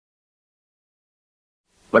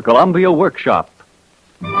The Columbia Workshop.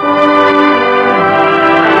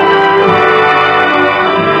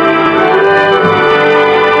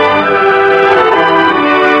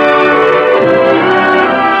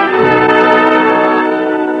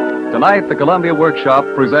 Tonight, the Columbia Workshop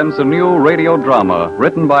presents a new radio drama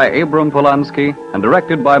written by Abram Polanski and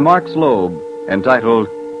directed by Mark Slobe, entitled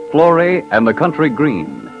Florrie and the Country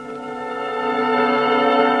Green.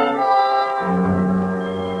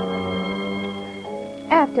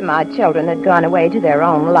 After my children had gone away to their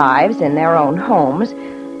own lives in their own homes,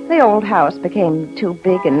 the old house became too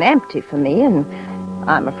big and empty for me, and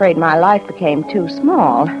I'm afraid my life became too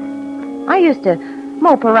small. I used to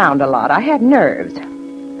mope around a lot. I had nerves.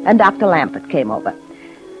 And Dr. Lampert came over.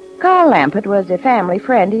 Carl Lampert was a family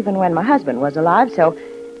friend even when my husband was alive, so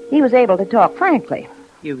he was able to talk frankly.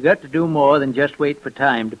 You've got to do more than just wait for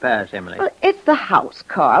time to pass, Emily. Well, it's the house,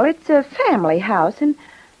 Carl. It's a family house, and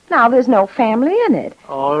now there's no family in it.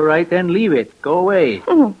 All right, then leave it. Go away.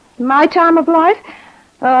 My time of life?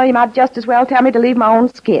 Oh, you might just as well tell me to leave my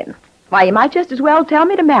own skin. Why, you might just as well tell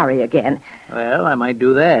me to marry again. Well, I might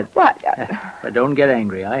do that. What? But don't get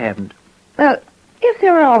angry. I haven't. Well, if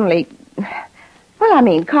there were only... Well, I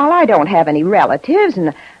mean, Carl, I don't have any relatives,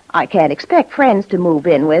 and I can't expect friends to move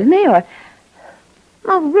in with me, or...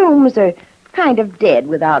 Well, rooms are kind of dead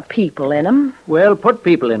without people in them. Well, put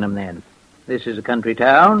people in them, then. This is a country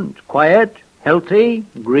town. It's quiet, healthy,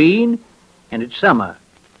 green, and it's summer.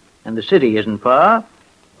 And the city isn't far.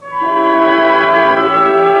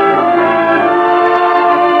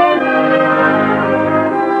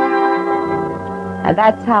 And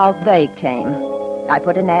that's how they came. I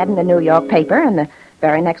put an ad in the New York paper, and the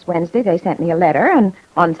very next Wednesday they sent me a letter, and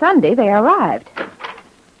on Sunday they arrived.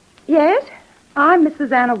 Yes? I'm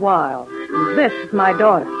Mrs. Anna Wilde, and this is my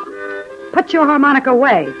daughter. Put your harmonica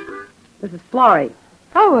away. This is Florrie.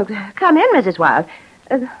 Oh, come in, Mrs. Wilde.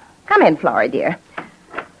 Come in, Florrie, dear.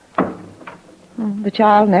 The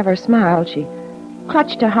child never smiled. She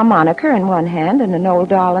clutched a harmonica in one hand and an old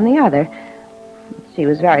doll in the other. She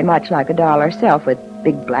was very much like a doll herself, with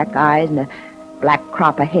big black eyes and a black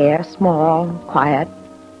crop of hair, small, quiet,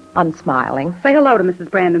 unsmiling. Say hello to Mrs.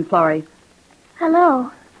 Brandon, Florrie.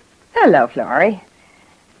 Hello. Hello, Florrie.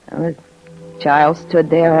 The child stood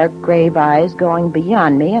there, her grave eyes going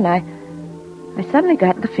beyond me, and I suddenly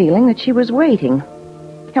got the feeling that she was waiting.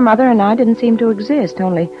 Her mother and I didn't seem to exist,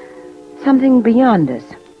 only something beyond us.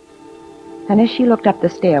 And as she looked up the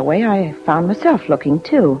stairway, I found myself looking,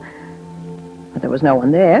 too. But there was no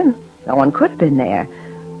one there. No one could have been there.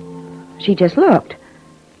 She just looked.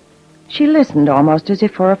 She listened almost as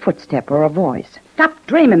if for a footstep or a voice. Stop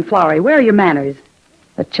dreaming, Florrie. Where are your manners?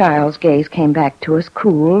 The child's gaze came back to us,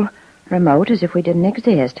 cool, remote, as if we didn't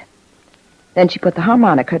exist. Then she put the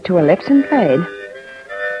harmonica to her lips and played.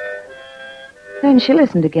 Then she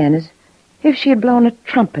listened again, as if she had blown a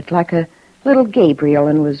trumpet like a little Gabriel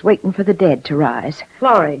and was waiting for the dead to rise.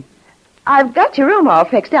 Florrie. I've got your room all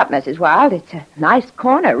fixed up, Mrs. Wilde. It's a nice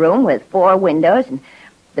corner room with 4 windows, and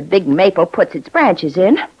the big maple puts its branches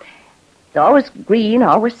in. It's always green,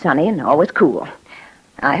 always sunny, and always cool.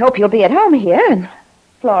 I hope you'll be at home here, and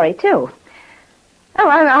Florrie, too. Oh,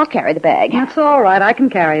 I'll carry the bag. That's all right. I can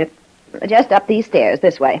carry it. Just up these stairs,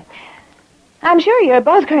 this way. I'm sure you're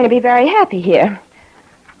both going to be very happy here.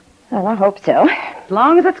 Well, I hope so. As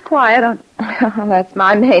long as it's quiet. Oh, that's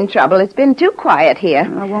my main trouble. It's been too quiet here.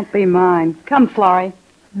 It won't be mine. Come, Florrie.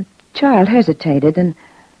 The child hesitated, and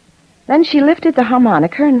then she lifted the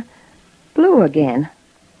harmonica and blew again.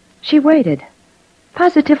 She waited,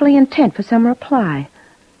 positively intent for some reply.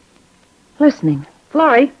 Listening.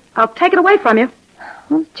 Florrie, I'll take it away from you.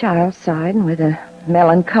 Well, the child sighed and with a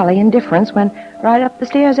melancholy indifference went right up the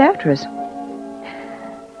stairs after us.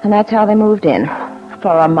 And that's how they moved in,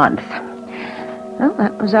 for a month. Well,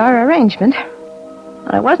 that was our arrangement.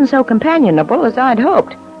 It wasn't so companionable as I'd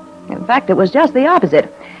hoped. In fact, it was just the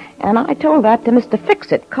opposite. And I told that to Mr.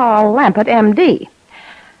 Fix-It, Carl Lampert, M.D.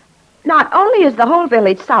 Not only is the whole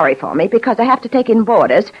village sorry for me because I have to take in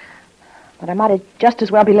boarders, but I might just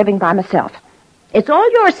as well be living by myself. It's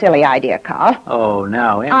all your silly idea, Carl. Oh,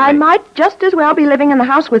 now, Emily. I might just as well be living in the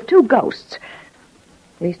house with 2 ghosts.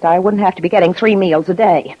 At least I wouldn't have to be getting 3 meals a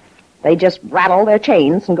day. They just rattle their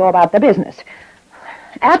chains and go about their business.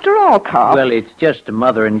 After all, Carl... Well, it's just a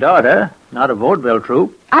mother and daughter, not a vaudeville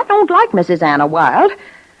troupe. I don't like Mrs. Anna Wilde,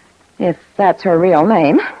 if that's her real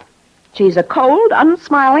name. She's a cold,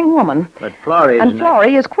 unsmiling woman. But Florrie is... And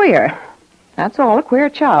Florrie is queer. That's all, a queer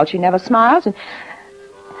child. She never smiles, and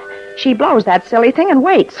she blows that silly thing and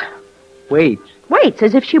waits. Waits? Waits,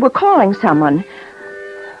 as if she were calling someone.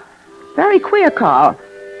 Very queer, Carl.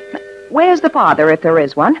 Where's the father, if there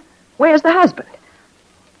is one? Where's the husband?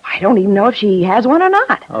 I don't even know if she has one or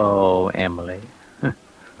not. Oh, Emily.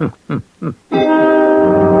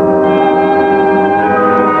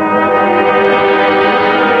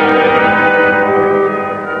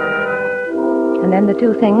 And then the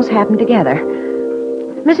two things happened together.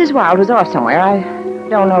 Mrs. Wilde was off somewhere. I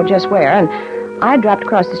don't know just where, and I dropped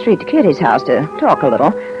across the street to Kitty's house to talk a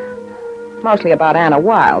little. Mostly about Anna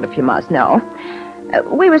Wilde, if you must know.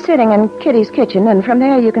 We were sitting in Kitty's kitchen, and from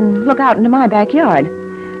there you can look out into my backyard.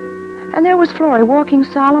 And there was Florrie walking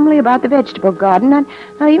solemnly about the vegetable garden,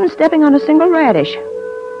 not even stepping on a single radish.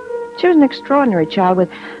 She was an extraordinary child with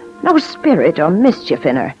no spirit or mischief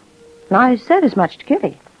in her. And I said as much to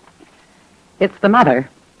Kitty. It's the mother.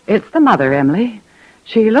 It's the mother, Emily.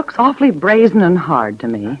 She looks awfully brazen and hard to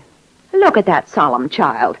me. Look at that solemn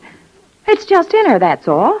child. It's just in her, that's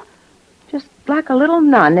all. Just like a little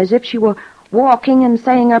nun, as if she were walking and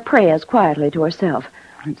saying her prayers quietly to herself.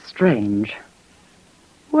 It's strange.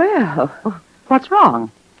 Well, What's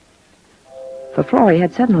wrong? for Florrie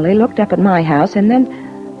had suddenly looked up at my house, and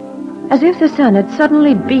then, as if the sun had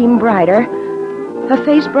suddenly beamed brighter, her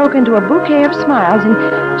face broke into a bouquet of smiles,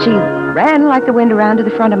 and she ran like the wind around to the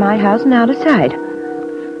front of my house and out of sight.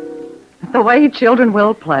 The way children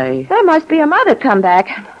will play. There must be a mother come back.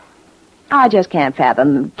 I just can't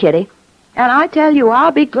fathom them, Kitty. And I tell you,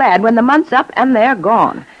 I'll be glad when the month's up and they're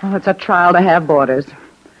gone. Oh, it's a trial to have boarders.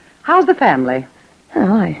 How's the family?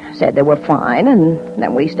 Well, I said they were fine, and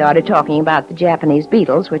then we started talking about the Japanese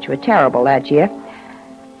beetles, which were terrible that year.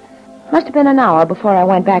 Must have been an hour before I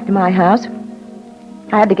went back to my house.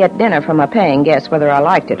 I had to get dinner from a paying guest whether I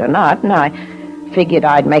liked it or not, and I figured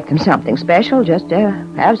I'd make them something special just to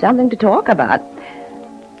have something to talk about.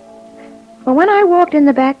 Well, when I walked in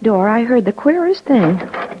the back door, I heard the queerest thing.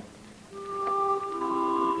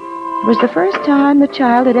 It was the first time the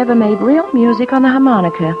child had ever made real music on the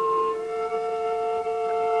harmonica.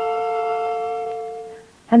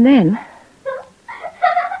 And then...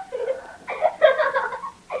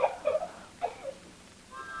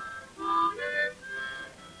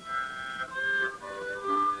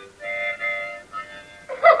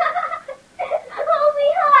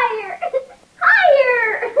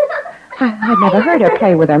 I'd never heard her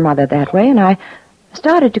play with her mother that way, and I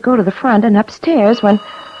started to go to the front and upstairs when...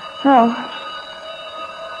 Oh.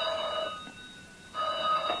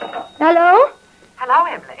 Hello? Hello,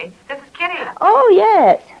 Emily. This is Kitty. Oh,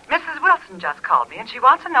 yes. Mrs. Wilson just called me, and she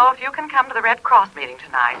wants to know if you can come to the Red Cross meeting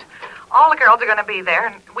tonight. All the girls are going to be there,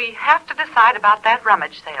 and we have to decide about that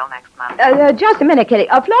rummage sale next month. Just a minute, Kitty.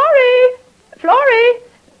 Florrie! Florrie!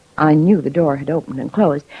 I knew the door had opened and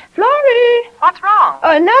closed. Florrie! What's wrong?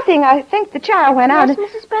 Nothing. I think the child went out. Yes,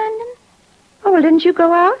 Mrs. Brandon? Oh, well, didn't you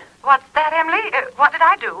go out? What's that, Emily? What did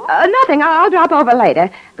I do? Nothing. I'll drop over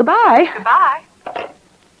later. Goodbye. Goodbye.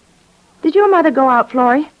 Did your mother go out,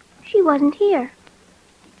 Florrie? She wasn't here.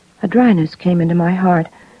 A dryness came into my heart.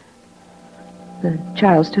 The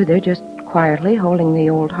child stood there just quietly, holding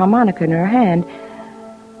the old harmonica in her hand.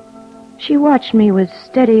 She watched me with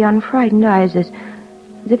steady, unfrightened eyes, as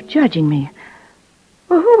if judging me.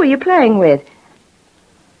 Well, who were you playing with?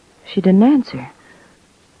 She didn't answer.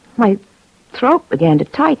 My throat began to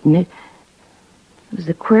tighten. It was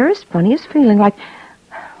the queerest, funniest feeling, like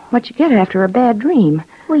what you get after a bad dream.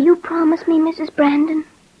 Will you promise me, Mrs. Brandon?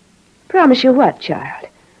 Promise you what, child?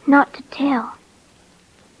 Not to tell.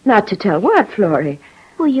 Not to tell what, Florrie?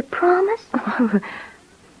 Will you promise?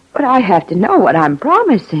 But I have to know what I'm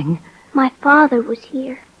promising. My father was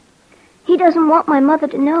here. He doesn't want my mother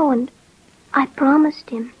to know, and I promised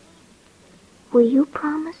him. Will you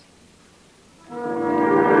promise?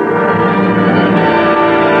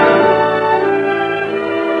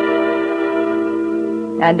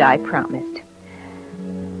 And I promised.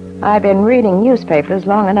 I've been reading newspapers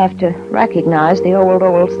long enough to recognize the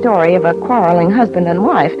old story of a quarreling husband and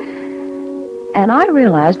wife. And I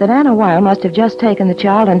realized that Anna Wilde must have just taken the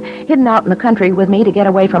child and hidden out in the country with me to get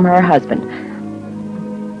away from her husband.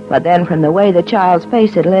 But then from the way the child's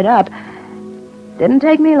face had lit up, didn't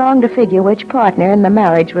take me long to figure which partner in the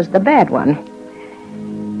marriage was the bad one.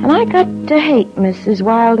 And I got to hate Mrs.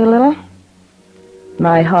 Wilde a little.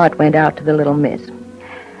 My heart went out to the little miss.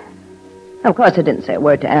 Of course, I didn't say a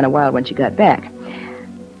word to Anna Wilde when she got back.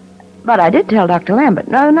 But I did tell Dr. Lambert.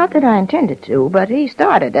 No, not that I intended to, but he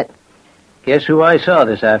started it. Guess who I saw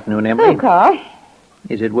this afternoon, Emily? Oh, Carl.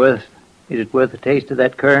 Is it worth a taste of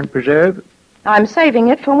that currant preserve? I'm saving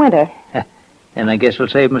it for winter. And I guess we'll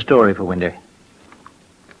save my story for winter.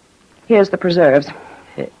 Here's the preserves.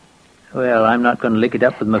 Well, I'm not going to lick it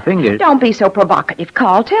up with my fingers. Don't be so provocative,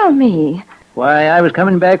 Carl. Tell me. Why, I was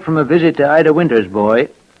coming back from a visit to Ida Winter's boy.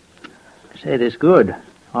 Say, this good.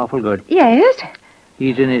 Awful good. Yes?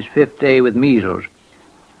 He's in his 5th day with measles.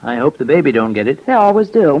 I hope the baby don't get it. They always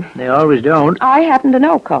do. They always don't. I happen to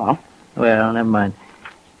know, Carl. Well, never mind.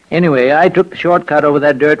 Anyway, I took the shortcut over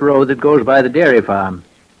that dirt road that goes by the dairy farm,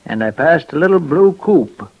 and I passed a little blue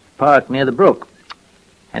coupe parked near the brook.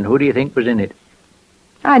 And who do you think was in it?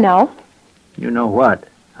 I know. You know what?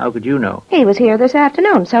 How could you know? He was here this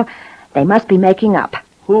afternoon, so they must be making up.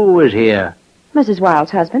 Who was here? Mrs. Wilde's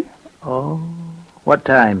husband. Oh, what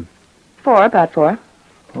time? About 4.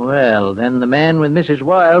 Well, then the man with Mrs.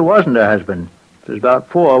 Wilde wasn't her husband. It was about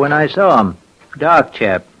 4 when I saw him. Dark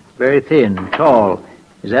chap, very thin, tall.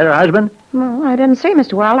 Is that her husband? Well, I didn't see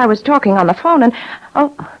Mr. Wilde. I was talking on the phone and...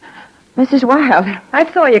 Oh, Mrs. Wilde. I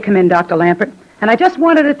saw you come in, Dr. Lampert, and I just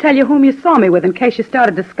wanted to tell you whom you saw me with in case you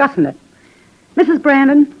started discussing it. Mrs.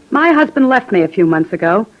 Brandon, my husband left me a few months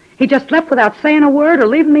ago. He just left without saying a word or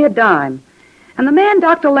leaving me a dime. And the man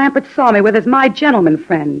Dr. Lampert saw me with is my gentleman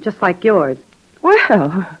friend, just like yours.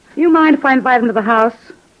 Well, You mind if I invite him to the house?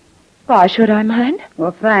 why should I mind?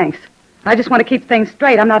 Well, thanks. I just want to keep things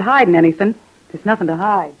straight. I'm not hiding anything. There's nothing to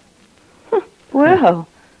hide. Well,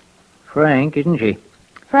 Frank, isn't she?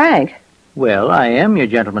 Frank. Well, I am your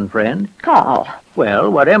gentleman friend. Carl. Well,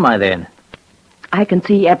 what am I then? I can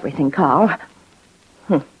see everything, Carl.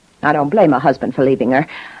 I don't blame her husband for leaving her.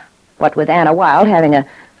 What with Anna Wilde having a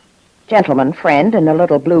gentleman friend in a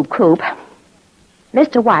little blue coupe.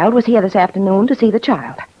 Mr. Wilde was here this afternoon to see the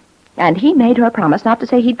child. And he made her promise not to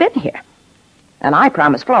say he'd been here. And I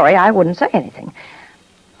promised Florrie I wouldn't say anything.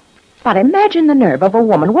 But imagine the nerve of a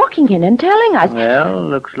woman walking in and telling us... Well,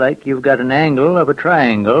 looks like you've got an angle of a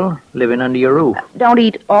triangle living under your roof. Don't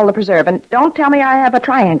eat all the preserve, and don't tell me I have a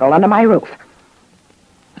triangle under my roof.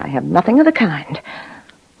 I have nothing of the kind.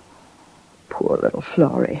 Poor little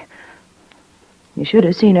Florrie. You should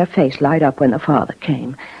have seen her face light up when the father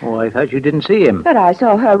came. Oh, I thought you didn't see him. But I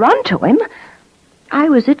saw her run to him. I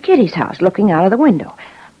was at Kitty's house looking out of the window.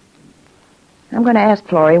 I'm going to ask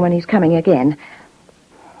Florrie when he's coming again.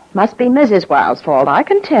 Must be Mrs. Wilde's fault, I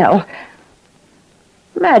can tell.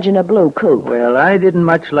 Imagine a blue coupe. Well, I didn't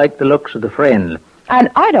much like the looks of the friend. And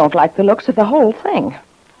I don't like the looks of the whole thing.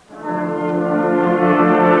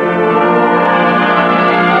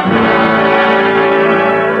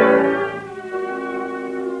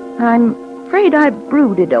 I'm afraid I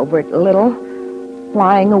brooded over it a little,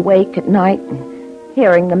 lying awake at night and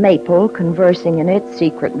hearing the maple conversing in its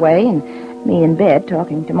secret way and me in bed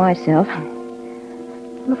talking to myself.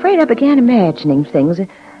 I'm afraid I began imagining things,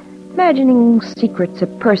 imagining secrets a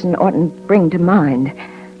person oughtn't bring to mind.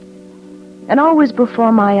 And always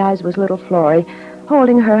before my eyes was little Florrie,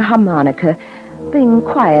 holding her harmonica, being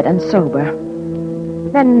quiet and sober.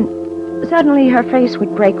 Then suddenly her face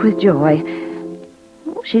would break with joy.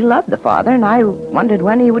 She loved the father, and I wondered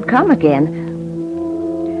when he would come again.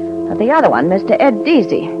 But the other one, Mr. Ed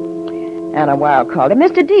Deasy, Anna Wilde called him,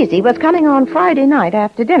 Mr. Deasy was coming on Friday night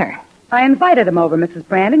after dinner. I invited him over, Mrs.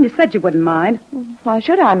 Brandon. You said you wouldn't mind. Why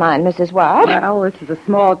should I mind, Mrs. Wilde? Well, this is a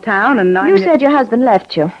small town, and You said your husband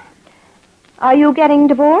left you. Are you getting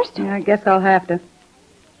divorced? Yeah, I guess I'll have to.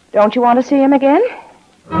 Don't you want to see him again?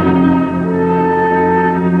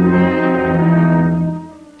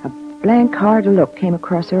 A blank, hard look came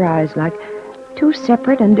across her eyes like two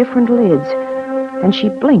separate and different lids, and she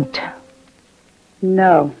blinked.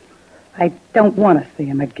 No, I don't want to see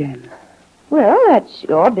him again. Well, that's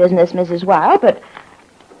your business, Mrs. Wilde, but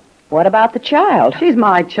what about the child? She's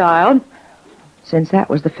my child. Since that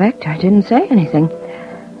was the fact, I didn't say anything.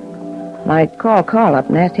 I called Carl up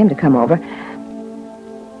and asked him to come over.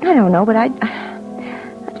 I don't know, but I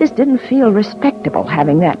just didn't feel respectable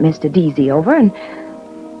having that Mr. Deasy over, and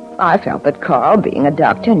I felt that Carl, being a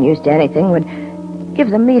doctor and used to anything, would give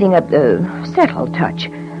the meeting a settled touch.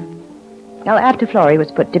 Well, after Florrie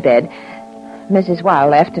was put to bed, Mrs.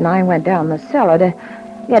 Wilde left, and I went down the cellar to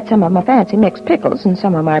get some of my fancy mixed pickles and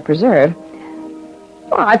some of my preserve.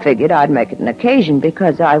 Well, I figured I'd make it an occasion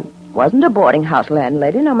because I wasn't a boarding house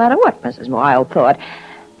landlady, no matter what Mrs. Wilde thought.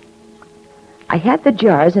 I had the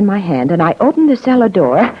jars in my hand, and I opened the cellar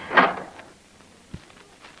door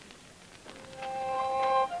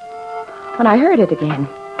when I heard it again.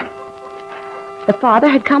 The father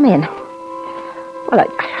had come in. Well,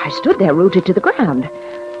 I stood there rooted to the ground.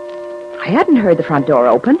 I hadn't heard the front door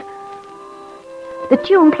open. The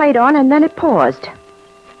tune played on, and then it paused.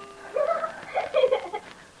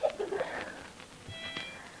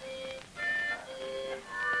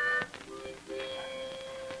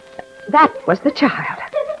 That was the child.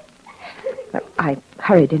 I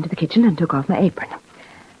hurried into the kitchen and took off my apron.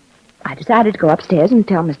 I decided to go upstairs and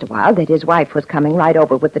tell Mr. Wilde that his wife was coming right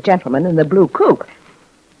over with the gentleman in the blue coupe.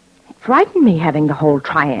 It frightened me having the whole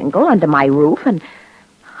triangle under my roof, and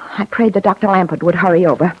I prayed that Dr. Lampert would hurry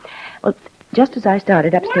over. Well, just as I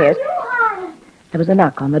started upstairs, there was a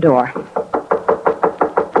knock on the door.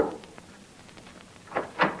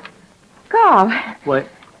 Carl. What?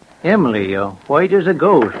 Emily, you're white as a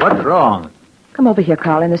ghost. What's wrong? Come over here,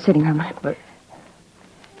 Carl, in the sitting room. What?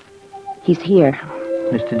 He's here.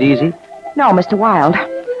 Mr. Deasy? No, Mr. Wilde.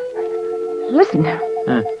 Listen.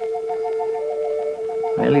 Huh.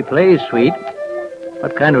 Well, he plays sweet.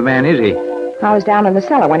 What kind of man is he? I was down in the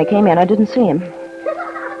cellar when he came in. I didn't see him. Come out,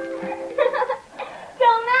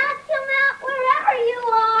 wherever you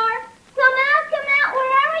are. Come out,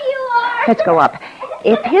 wherever you are. Let's go up.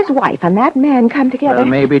 If his wife and that man come together... Well,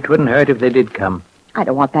 maybe it wouldn't hurt if they did come. I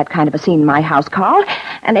don't want that kind of a scene in my house, Carl.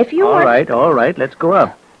 And if you All right. Let's go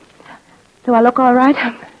up. Do I look all right?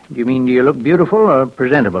 You mean do you look beautiful or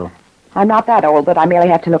presentable? I'm not that old that I merely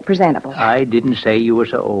have to look presentable. I didn't say you were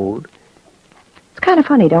so old. It's kind of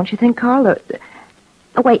funny, don't you think, Carl?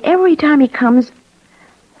 The way every time he comes...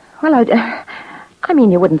 Well, I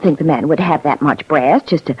mean, you wouldn't think the man would have that much brass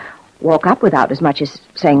just to walk up without as much as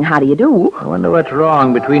saying, how do you do? I wonder what's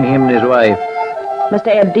wrong between him and his wife. Mr.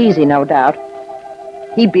 Ed Deasy, no doubt.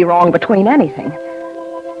 He'd be wrong between anything.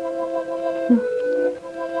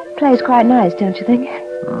 Plays quite nice, don't you think?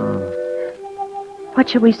 What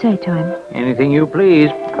shall we say to him? Anything you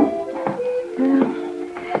please.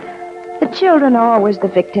 The children are always the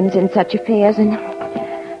victims in such affairs, and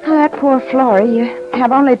that poor Florrie, you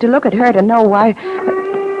have only to look at her to know why...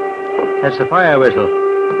 That's the fire whistle.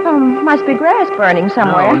 Oh, must be grass burning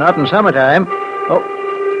somewhere. No, not in summertime. Oh,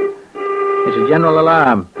 it's a general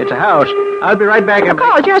alarm. It's a house. I'll be right back, Emily.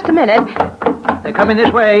 Carl, just a minute. They're coming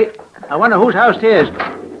this way. I wonder whose house it is.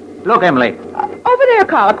 Look, Emily. Over there,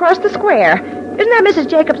 Carl, across the square. Isn't that Mrs.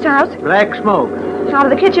 Jacobs' house? Black smoke. Out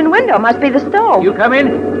of the kitchen window. Must be the stove. You come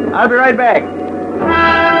in. I'll be right back.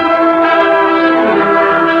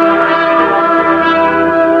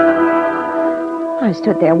 I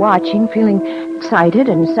stood there watching, feeling excited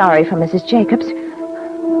and sorry for Mrs. Jacobs.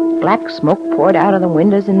 Black smoke poured out of the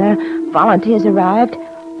windows, and the volunteers arrived.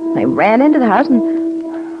 They ran into the house, and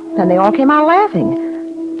then they all came out laughing.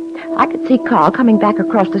 I could see Carl coming back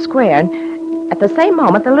across the square, and at the same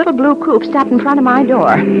moment, the little blue coupe stopped in front of my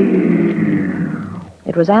door.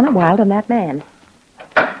 It was Anna Wilde and that man.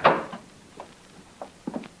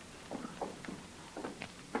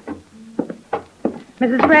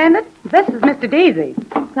 Mrs. Brandon, this is Mr. Deasy.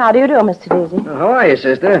 How do you do, Mr. Deasy? How are you,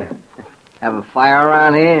 sister? Have a fire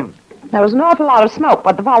around here? There was an awful lot of smoke,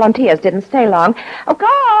 but the volunteers didn't stay long. Oh,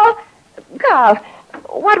 Carl,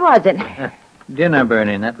 what was it? Dinner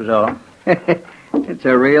burning, that was all. It's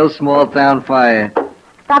a real small-town fire.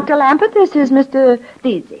 Dr. Lampert, this is Mr.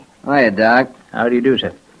 Deasy. Hiya, Doc. How do you do,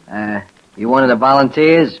 sir? You one of the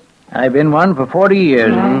volunteers? I've been one for 40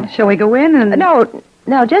 years. Shall we go in and...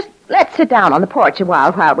 No, just let's sit down on the porch a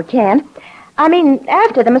while we can. I mean,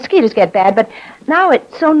 after the mosquitoes get bad, but now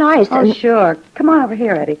it's so nice. Oh, sure. Come on over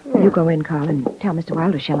here, Eddie. You go in, Carl, and tell Mr.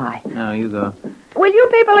 Wilde, or shall I? No, you go. Will you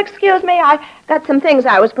people excuse me? I got some things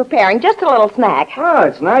I was preparing, just a little snack. Oh,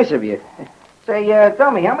 it's nice of you. Say,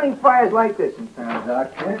 tell me, how many fires like this in town,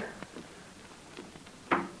 Doc?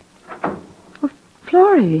 Well,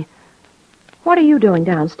 Florrie, what are you doing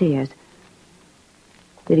downstairs?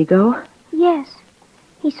 Did he go? Yes.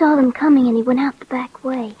 He saw them coming and he went out the back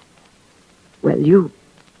way. Well, you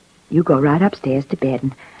go right upstairs to bed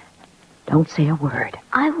and don't say a word.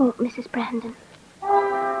 I won't, Mrs. Brandon.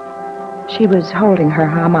 She was holding her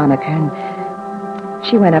harmonica, and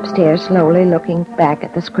she went upstairs slowly, looking back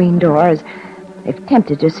at the screen door as if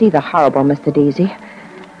tempted to see the horrible Mr. Deasy.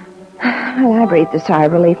 Well, I breathed a sigh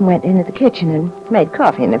of relief and went into the kitchen and made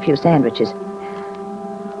coffee and a few sandwiches.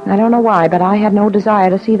 I don't know why, but I had no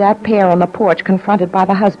desire to see that pair on the porch confronted by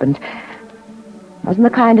the husband. It wasn't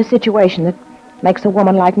the kind of situation that makes a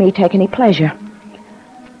woman like me take any pleasure.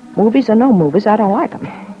 Movies or no movies, I don't like them.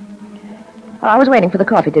 Well, I was waiting for the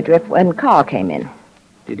coffee to drip when Carl came in.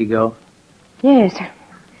 Did he go? Yes.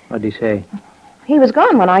 What'd he say? He was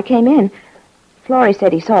gone when I came in. Florrie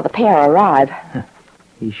said he saw the pair arrive.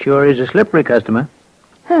 He sure is a slippery customer.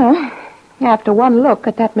 Huh. After one look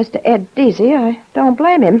at that Mr. Ed Deasy, I don't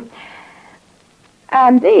blame him.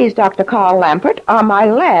 And these, Dr. Carl Lampert, are my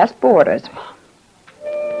last boarders.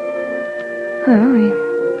 Well, we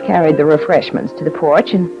carried the refreshments to the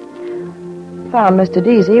porch and found Mr.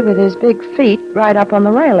 Deasy with his big feet right up on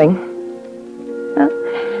the railing. Well,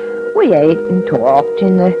 we ate and talked,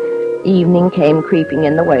 and the evening came creeping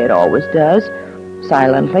in the way it always does,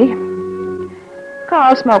 silently.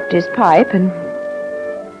 Carl smoked his pipe, and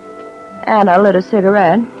Anna lit a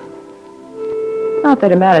cigarette. Not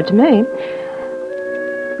that it mattered to me.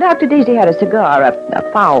 Dr. Deasy had a cigar,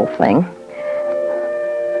 a foul thing.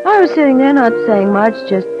 I was sitting there not saying much,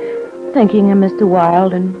 just thinking of Mr.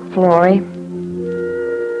 Wilde and Florrie.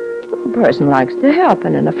 A person likes to help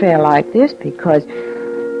in an affair like this because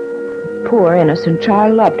poor innocent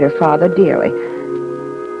child loved her father dearly.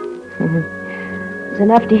 It was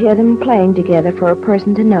enough to hear them playing together for a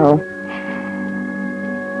person to know.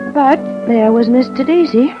 But there was Mr.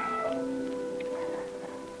 Deasy.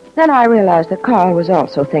 Then I realized that Carl was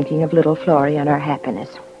also thinking of little Florrie and her happiness.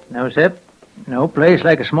 No, Sip. No place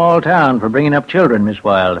like a small town for bringing up children, Miss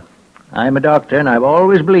Wilde. I'm a doctor, and I've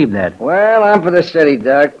always believed that. Well, I'm for the city,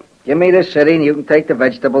 Doc. Give me the city, and you can take the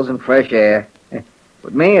vegetables and fresh air.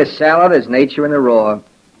 With me, a salad is nature in the raw.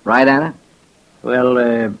 Right, Anna?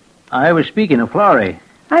 Well, I was speaking of Florrie.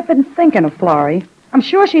 I've been thinking of Florrie. I'm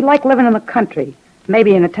sure she'd like living in the country,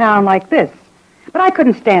 maybe in a town like this. But I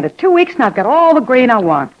couldn't stand it. 2 weeks and I've got all the green I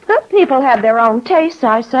want. Well, people have their own tastes,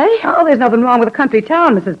 I say. Oh, there's nothing wrong with a country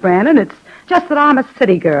town, Mrs. Brandon. It's just that I'm a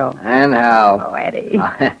city girl. And how? Oh, Eddie.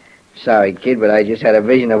 Sorry, kid, but I just had a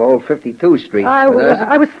vision of old 52th Street.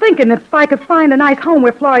 I was thinking if I could find a nice home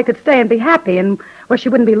where Florrie could stay and be happy and where she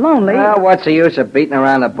wouldn't be lonely. Well, what's the use of beating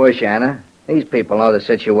around the bush, Anna? These people know the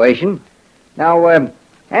situation. Now, Anna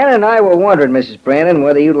and I were wondering, Mrs. Brandon,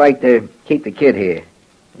 whether you'd like to keep the kid here.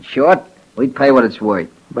 In short, we'd pay what it's worth.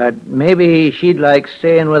 But maybe she'd like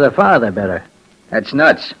staying with her father better. That's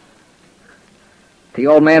nuts. The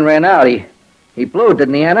old man ran out. He blew,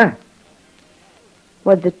 didn't he, Anna?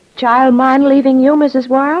 Would the child mind leaving you, Mrs.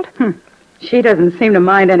 Wilde? She doesn't seem to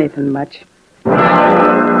mind anything much.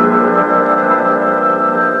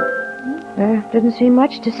 There didn't seem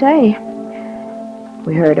much to say.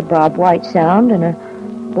 We heard a Bob White sound, and a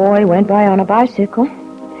boy went by on a bicycle.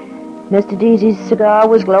 Mr. Deasy's cigar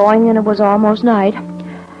was glowing, and it was almost night.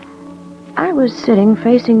 I was sitting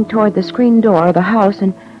facing toward the screen door of the house,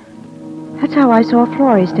 and that's how I saw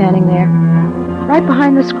Florrie standing there, right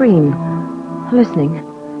behind the screen, listening.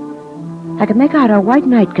 I could make out her white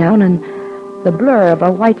nightgown and the blur of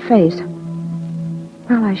her white face.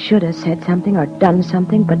 Well, I should have said something or done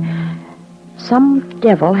something, but some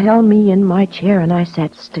devil held me in my chair, and I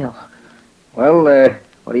sat still. Well,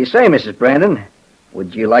 what do you say, Mrs. Brandon?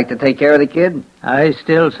 Would you like to take care of the kid? I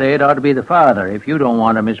still say it ought to be the father, if you don't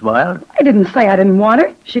want her, Miss Wilde. I didn't say I didn't want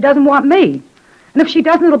her. She doesn't want me. And if she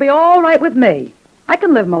doesn't, it'll be all right with me. I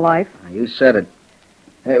can live my life. You said it.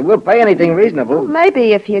 We'll pay anything reasonable. Well,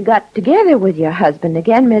 maybe if you got together with your husband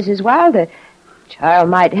again, Mrs. Wilde, the child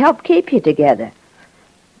might help keep you together.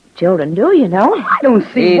 Children do, you know. I don't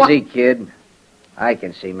see Easy, kid. I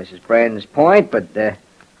can see Mrs. Brandon's point, but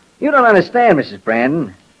you don't understand, Mrs.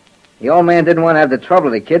 Brandon. The old man didn't want to have the trouble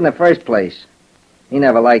of the kid in the first place. He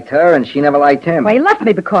never liked her, and she never liked him. Well, he left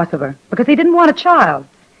me because of her, because he didn't want a child.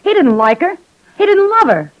 He didn't like her. He didn't love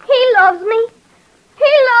her. He loves me.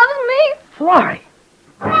 He loves me. Florrie.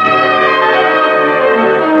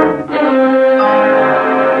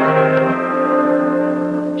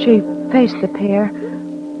 She faced the pair,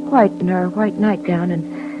 white in her white nightgown,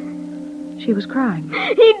 and she was crying.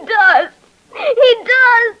 He does. He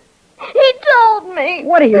does. He told me.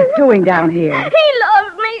 What are you doing down here? He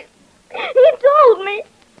loves me. He told me.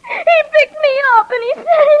 He picked me up and he said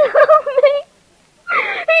he loved me.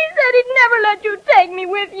 He said he'd never let you take me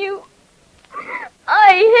with you.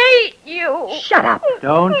 I hate you. Shut up.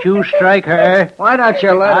 Don't you strike her. Why don't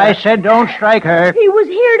you let her? I said don't strike her. He was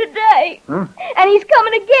here today. And he's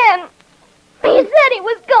coming again. He said he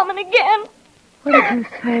was coming again. What did you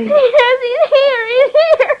say? Yes, he's here. He's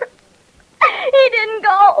here. He didn't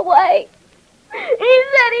go away. He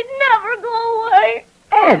said he'd never go away.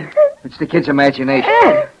 Ed. It's the kid's imagination.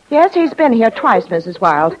 Ed. Yes, he's been here twice, Mrs.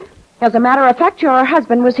 Wilde. As a matter of fact, your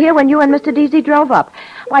husband was here when you and Mr. Deasy drove up.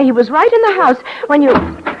 Why, he was right in the house when you...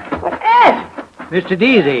 What, Ed? Mr.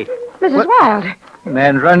 Deasy. Mrs. Wilde. The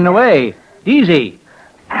man's running away. Deasy.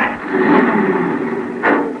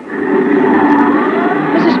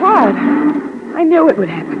 Mrs. Wilde. I knew it would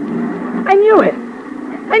happen. I knew it.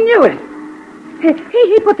 I knew it.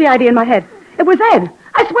 He put the idea in my head. It was Ed.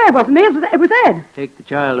 I swear it wasn't me. It was Ed. Take the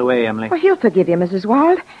child away, Emily. Well, he'll forgive you, Mrs.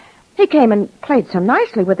 Wilde. He came and played so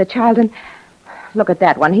nicely with the child, and look at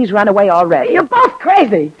that one. He's run away already. You're both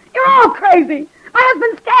crazy. You're all crazy. My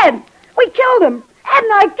husband's dead. We killed him. Ed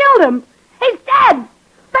and I killed him. He's dead.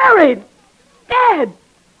 Buried. Dead.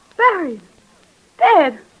 Buried.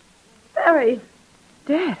 Dead. Buried.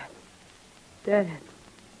 Dead. Dead.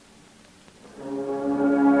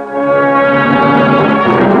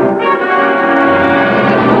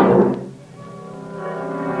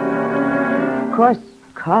 Of course,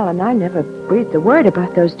 Carl and I never breathed a word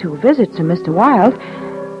about those two visits to Mr. Wilde.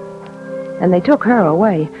 and they took her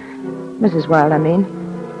away. Mrs. Wilde, I mean.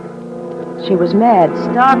 She was mad,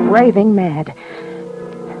 stark, raving mad.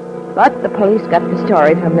 But the police got the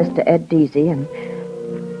story from Mr. Ed Deasy, and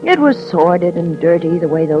it was sordid and dirty the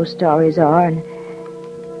way those stories are, and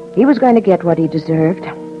he was going to get what he deserved.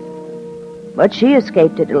 But she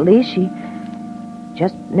escaped it, at least. She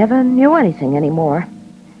just never knew anything anymore.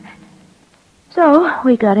 So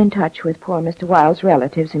we got in touch with poor Mr. Wilde's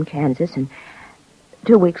relatives in Kansas, and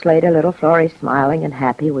 2 weeks later, little Florrie, smiling and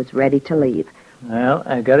happy, was ready to leave. Well,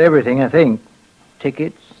 I got everything, I think.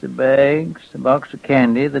 Tickets, the bags, the box of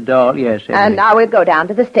candy, the doll. Yes, everything. And now we'll go down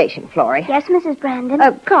to the station, Florrie. Yes, Mrs.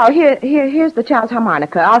 Brandon. Carl, here's the child's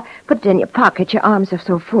harmonica. I'll put it in your pocket. Your arms are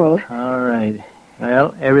so full. All right.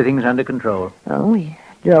 Well, everything's under control. Oh, we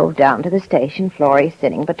drove down to the station, Florrie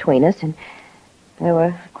sitting between us, and there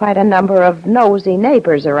were quite a number of nosy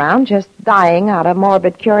neighbors around, just dying out of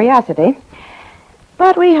morbid curiosity.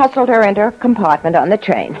 But we hustled her into a compartment on the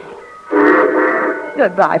train.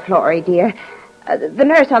 Goodbye, Florrie, dear. The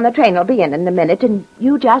nurse on the train will be in a minute, and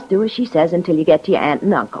you just do as she says until you get to your aunt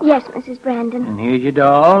and uncle. Yes, Mrs. Brandon. And here's your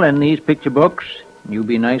doll and these picture books. You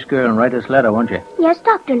be a nice girl and write us a letter, won't you? Yes,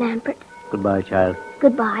 Dr. Lampert. Goodbye, child.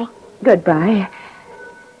 Goodbye. Goodbye.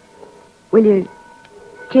 Will you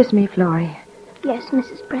kiss me, Florrie? Yes,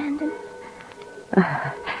 Mrs. Brandon.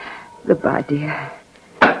 Goodbye, dear.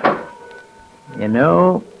 You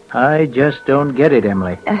know, I just don't get it,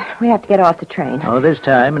 Emily. We have to get off the train. Oh, there's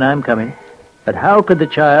time, and I'm coming. But how could the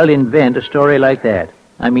child invent a story like that?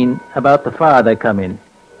 I mean, about the father coming.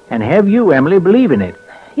 And have you, Emily, believe in it?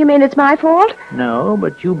 You mean it's my fault? No,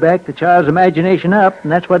 but you backed the child's imagination up,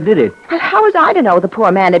 and that's what did it. Well, how was I to know the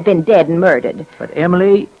poor man had been dead and murdered? But,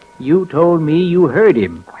 Emily, you told me you heard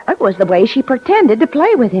him. It was the way she pretended to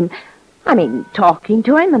play with him. I mean, talking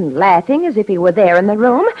to him and laughing as if he were there in the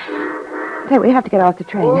room. Hey, we have to get off the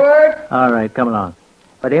train. All right, come along.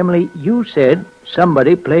 But, Emily, you said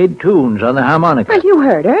somebody played tunes on the harmonica. Well, you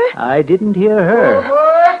heard her. I didn't hear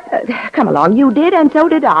her. Come along, you did, and so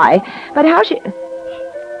did I. But how she...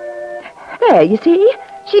 There, you see?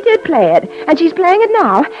 She did play it, and she's playing it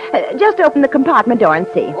now. Just open the compartment door and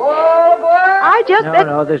see. I just...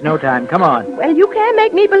 No, there's no time. Come on. Well, you can't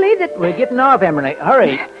make me believe that... We're getting off, Emily.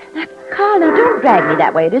 Hurry. Carl, now don't drag me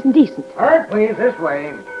that way. It isn't decent. All right, please, this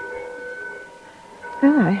way.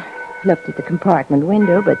 Well, I looked at the compartment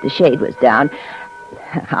window, but the shade was down.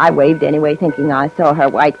 I waved anyway, thinking I saw her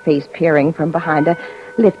white face peering from behind a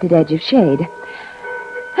lifted edge of shade.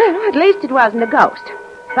 Well, at least it wasn't a ghost.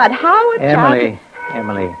 But how a child...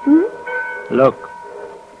 Emily. Look.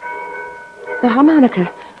 The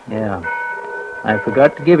harmonica. Yeah. I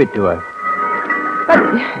forgot to give it to her.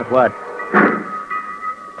 But what?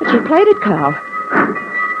 But she played it, Carl.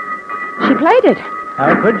 She played it.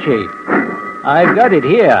 How could she? I've got it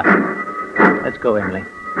here. Let's go, Emily.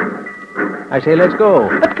 I say let's go.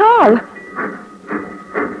 But, Carl...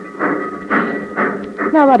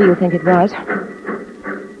 Now, what do you think it was?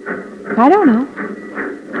 I don't know.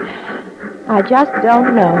 I just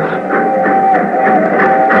don't know.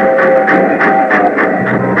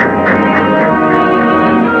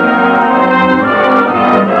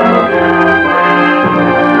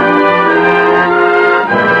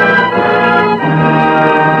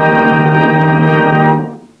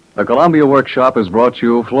 The Columbia Workshop has brought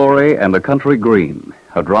you Florrie and the Country Green,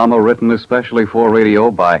 a drama written especially for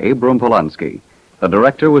radio by Abram Polanski. The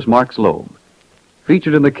director was Mark Slobe.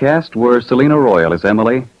 Featured in the cast were Selena Royal as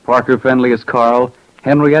Emily, Parker Fenley as Carl,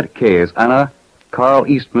 Henriette Kay as Anna, Carl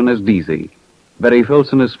Eastman as Deasy, Betty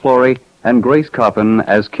Filson as Florrie, and Grace Coppin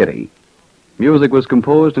as Kitty. Music was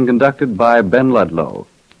composed and conducted by Ben Ludlow.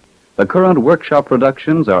 The current workshop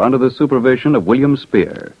productions are under the supervision of William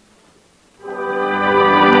Spear.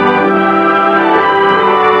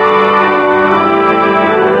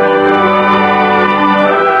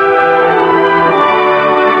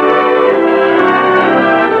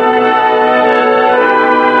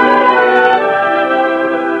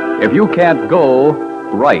 If you can't go,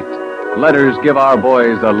 write. Letters give our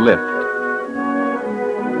boys a lift.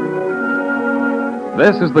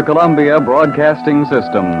 This is the Columbia Broadcasting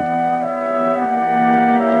System.